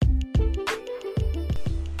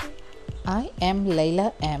I am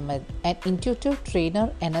Laila Ahmed, an intuitive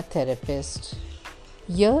trainer and a therapist.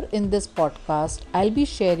 Here in this podcast, I'll be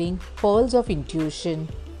sharing pearls of intuition,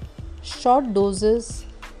 short doses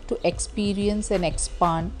to experience and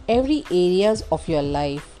expand every areas of your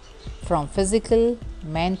life, from physical,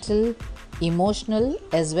 mental, emotional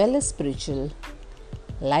as well as spiritual.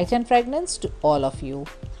 Light and fragrance to all of you.